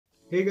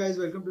Hey guys,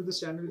 welcome to this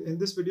channel. In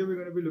this video, we're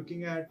going to be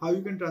looking at how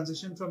you can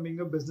transition from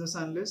being a business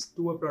analyst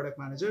to a product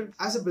manager.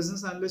 As a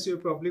business analyst, you're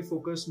probably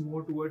focused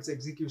more towards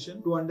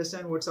execution to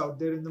understand what's out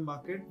there in the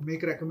market,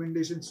 make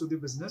recommendations to the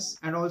business,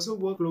 and also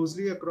work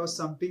closely across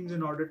some teams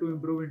in order to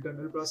improve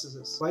internal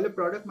processes. While a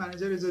product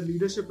manager is a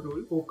leadership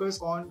role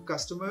focused on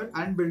customer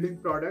and building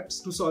products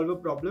to solve a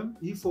problem,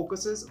 he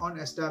focuses on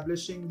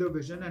establishing the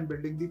vision and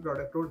building the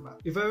product roadmap.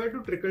 If I were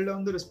to trickle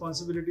down the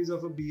responsibilities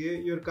of a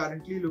BA, you're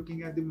currently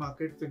looking at the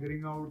market,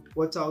 figuring out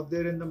what's out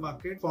there in the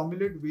market,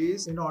 formulate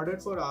ways in order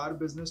for our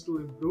business to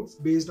improve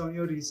based on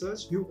your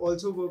research. You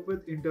also work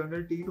with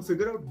internal team to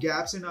figure out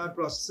gaps in our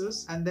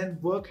processes and then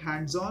work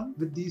hands-on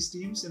with these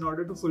teams in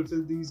order to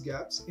fulfill these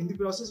gaps. In the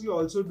process, you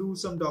also do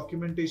some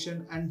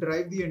documentation and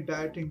drive the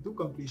entire thing to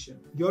completion.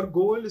 Your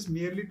goal is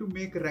merely to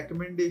make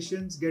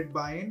recommendations, get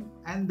buy-in,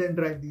 and then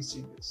drive these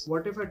changes.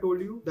 What if I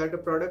told you that a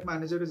product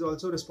manager is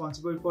also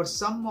responsible for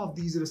some of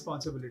these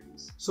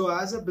responsibilities? So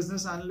as a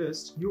business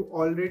analyst, you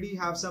already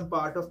have some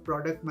part of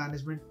product management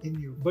in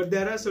you, but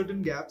there are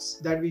certain gaps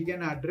that we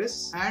can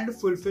address and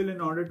fulfill in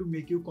order to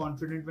make you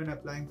confident when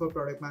applying for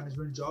product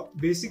management job.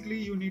 Basically,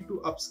 you need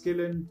to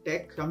upskill in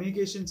tech,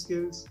 communication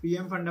skills,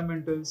 PM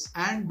fundamentals,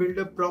 and build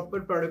a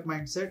proper product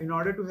mindset in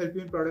order to help you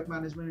in product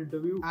management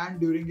interview and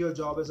during your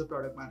job as a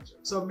product manager.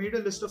 So I've made a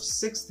list of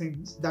 6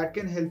 things that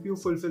can help you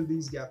fulfill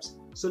these gaps.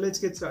 So let's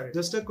get started.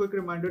 Just a quick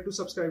reminder to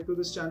subscribe to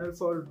this channel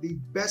for the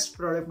best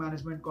product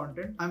management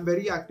content. I'm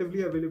very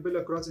actively available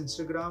across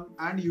Instagram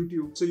and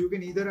YouTube. So you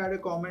can either add a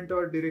comment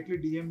or directly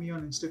DM me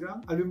on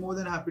Instagram. I'll be more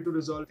than happy to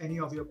resolve any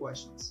of your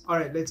questions.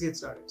 Alright, let's get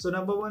started. So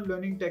number 1,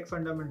 learning tech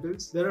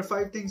fundamentals. There are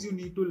 5 things you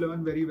need to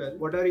learn very well.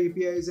 What are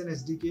APIs and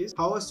SDKs?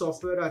 How a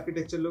software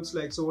architecture looks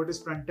like. So what is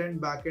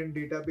front-end, back-end,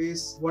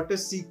 database? What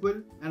is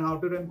SQL and how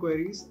to run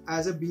queries?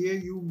 As a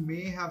BA, you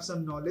may have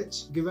some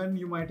knowledge given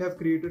you might have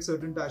created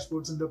certain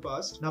dashboards in the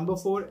past. Number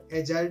 4,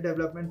 Agile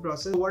Development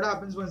Process. So what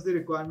happens once the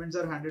requirements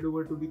are handed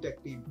over to the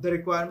tech team? The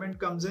requirement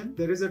comes in,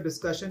 there is a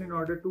discussion in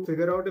order to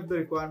figure out if the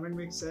requirement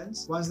makes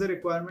sense. Once the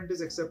requirement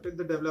is accepted,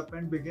 the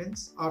development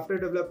begins. After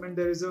development,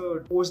 there is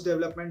a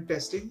post-development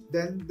testing.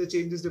 Then the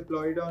change is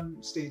deployed on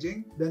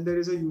staging. Then there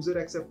is a user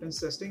acceptance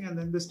testing, and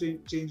then the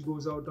change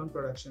goes out on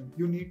production.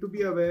 You need to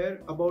be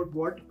aware about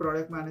what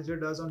product manager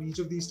does on each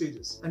of these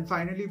stages. And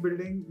finally,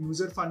 building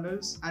user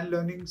funnels and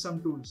learning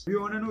some tools. If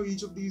you want to know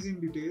each of these in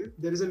detail,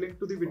 there is a link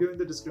to the video in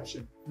the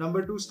description.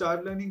 Number 2,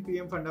 start learning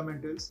PM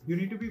fundamentals. You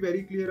need to be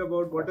very clear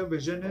about what a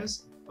vision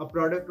is, a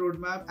product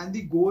roadmap, and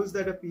the goals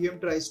that a PM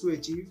tries to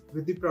achieve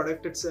with the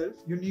product itself.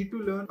 You need to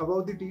learn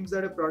about the teams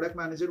that a product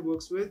manager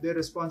works with, their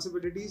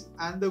responsibilities,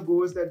 and the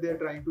goals that they are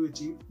trying to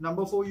achieve.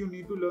 Number 4, you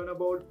need to learn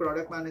about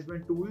product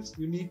management tools.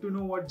 You need to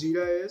know what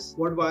Jira is,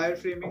 what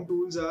wireframing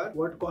tools are,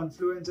 what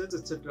Confluence is,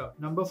 etc.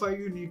 Number 5,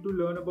 you need to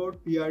learn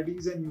about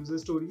PRDs and user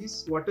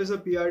stories. What is a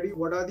PRD?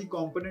 What are the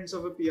components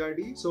of a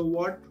PRD? So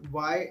what,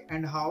 why,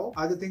 and how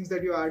are the things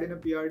that you add in a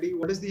PRD?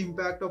 What is the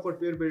impact of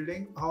what we are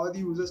building? How are the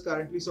users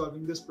currently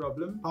solving this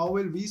problem? How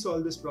will we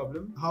solve this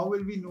problem? How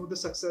will we know the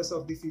success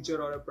of the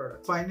feature or a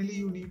product? Finally,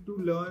 you need to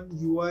learn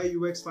UI,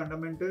 UX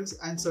fundamentals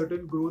and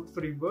certain growth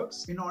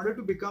frameworks in order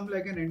to become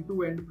like an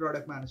end-to-end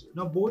product manager.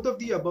 Now, both of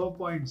the above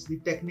points, the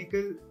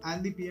technical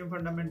and the PM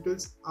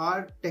fundamentals,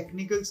 are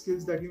technical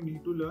skills that you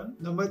need to learn.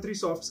 Number 3,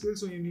 soft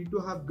skills. So you need to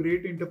have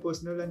great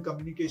interpersonal and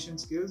communication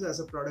skills as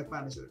a product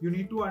manager. You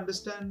need to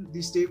understand the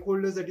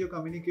stakeholders that you're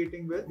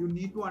communicating with. You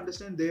need to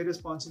understand their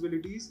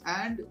responsibilities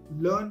and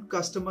learn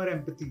customer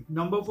empathy.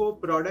 Number 4,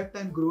 product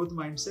and growth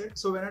mindset.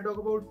 So when I talk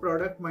about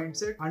product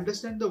mindset,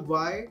 understand the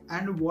why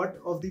and what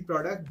of the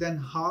product, then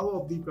how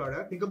of the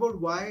product. Think about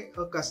why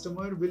a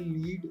customer will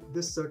need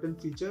this certain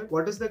feature.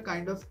 What is the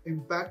kind of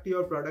impact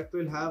your product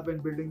will have when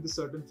building this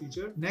certain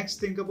feature? Next,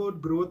 think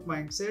about growth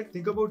mindset.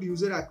 Think about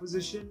user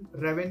acquisition,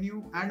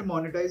 revenue, and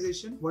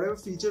monetization. Whatever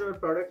feature or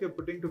product you're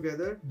putting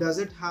together, does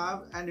it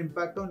have an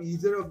impact on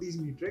either of these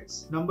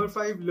metrics? Number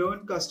 5,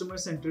 learn customer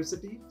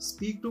centricity.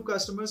 Speak to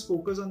customers,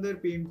 focus on their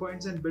pain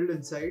points and build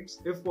insights.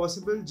 If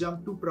possible, jump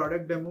to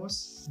product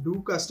demos,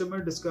 do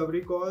customer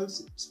discovery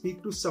calls,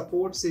 speak to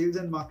support, sales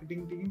and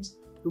marketing teams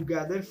to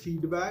gather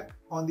feedback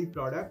on the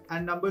product.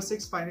 And number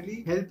 6,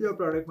 finally, help your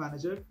product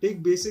manager.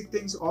 Take basic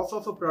things off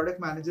of a product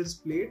manager's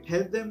plate,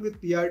 help them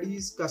with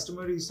PRDs,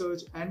 customer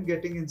research, and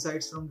getting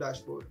insights from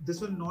dashboard.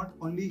 This will not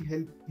only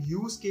help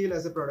you scale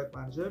as a product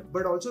manager,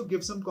 but also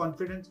give some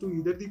confidence to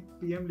either the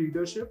PM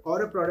leadership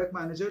or a product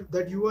manager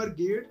that you are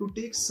geared to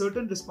take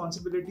certain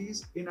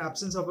responsibilities in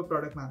absence of a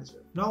product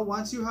manager. Now,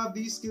 once you have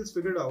these skills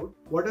figured out,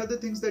 what are the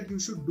things that you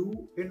should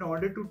do in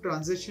order to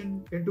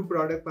transition into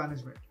product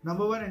management?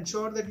 Number 1,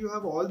 ensure that you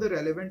have all the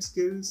relevant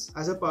skills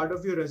as a part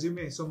of your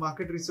resume. So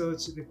market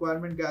research,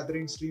 requirement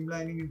gathering,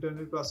 streamlining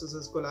internal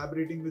processes,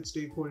 collaborating with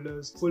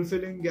stakeholders,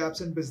 fulfilling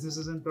gaps in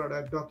businesses and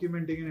product,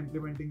 documenting and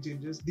implementing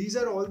changes. These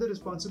are all the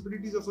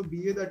responsibilities of a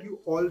BA that you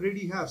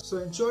already have. So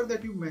ensure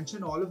that you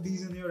mention all of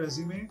these in your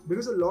resume,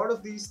 because a lot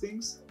of these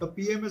things a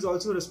PM is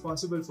also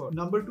responsible for.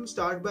 Number 2,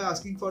 start by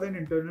asking for an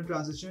internal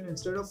transition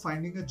instead of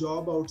finding a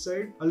job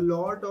outside. A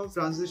lot of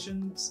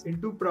transitions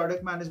into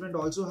product management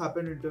also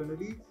happen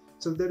internally.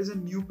 So if there is a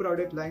new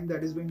product line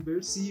that is being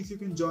built, see if you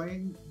can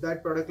join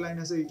that product line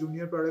as a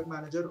junior product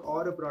manager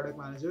or a product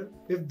manager.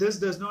 If this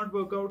does not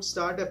work out,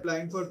 start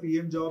applying for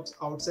PM jobs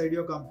outside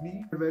your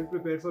company. Well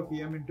prepared for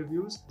PM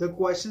interviews. The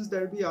questions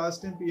that will be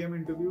asked in PM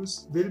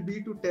interviews will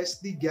be to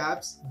test the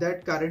gaps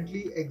that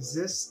currently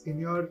exist in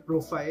your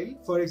profile.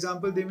 For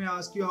example, they may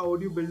ask you, how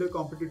would you build a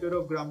competitor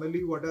of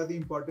Grammarly? What are the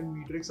important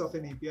metrics of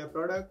an API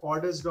product?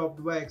 Orders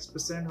dropped by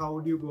X%, how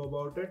would you go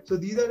about it? So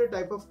these are the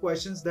type of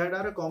questions that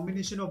are a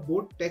combination of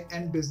both tech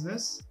and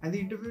business, and the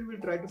interviewer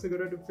will try to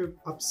figure out if you've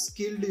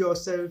upskilled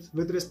yourself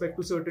with respect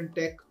to certain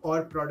tech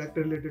or product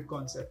related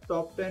concept.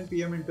 Top 10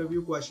 PM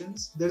interview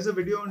questions. There is a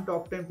video on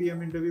top 10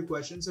 PM interview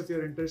questions. If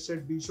you're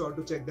interested, be sure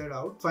to check that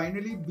out.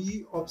 Finally,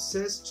 be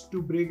obsessed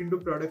to break into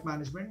product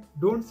management.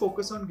 Don't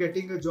focus on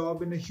getting a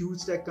job in a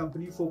huge tech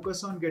company.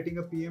 Focus on getting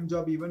a PM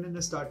job even in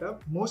a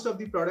startup. Most of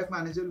the product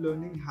manager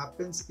learning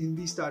happens in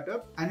the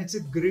startup, and it's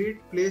a great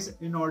place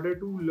in order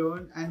to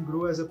learn and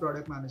grow as a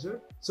product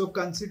manager. So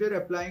consider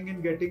applying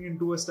and getting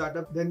into a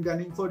startup, then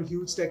gunning for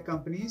huge tech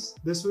companies.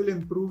 This will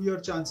improve your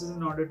chances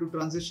in order to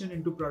transition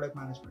into product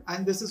management.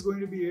 And this is going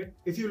to be it.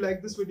 If you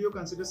like this video,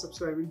 consider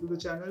subscribing to the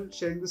channel,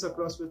 sharing this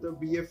across with a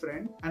BA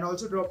friend, and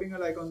also dropping a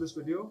like on this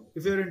video.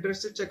 If you're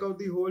interested, check out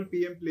the whole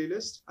PM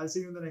playlist. I'll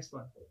see you in the next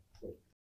one.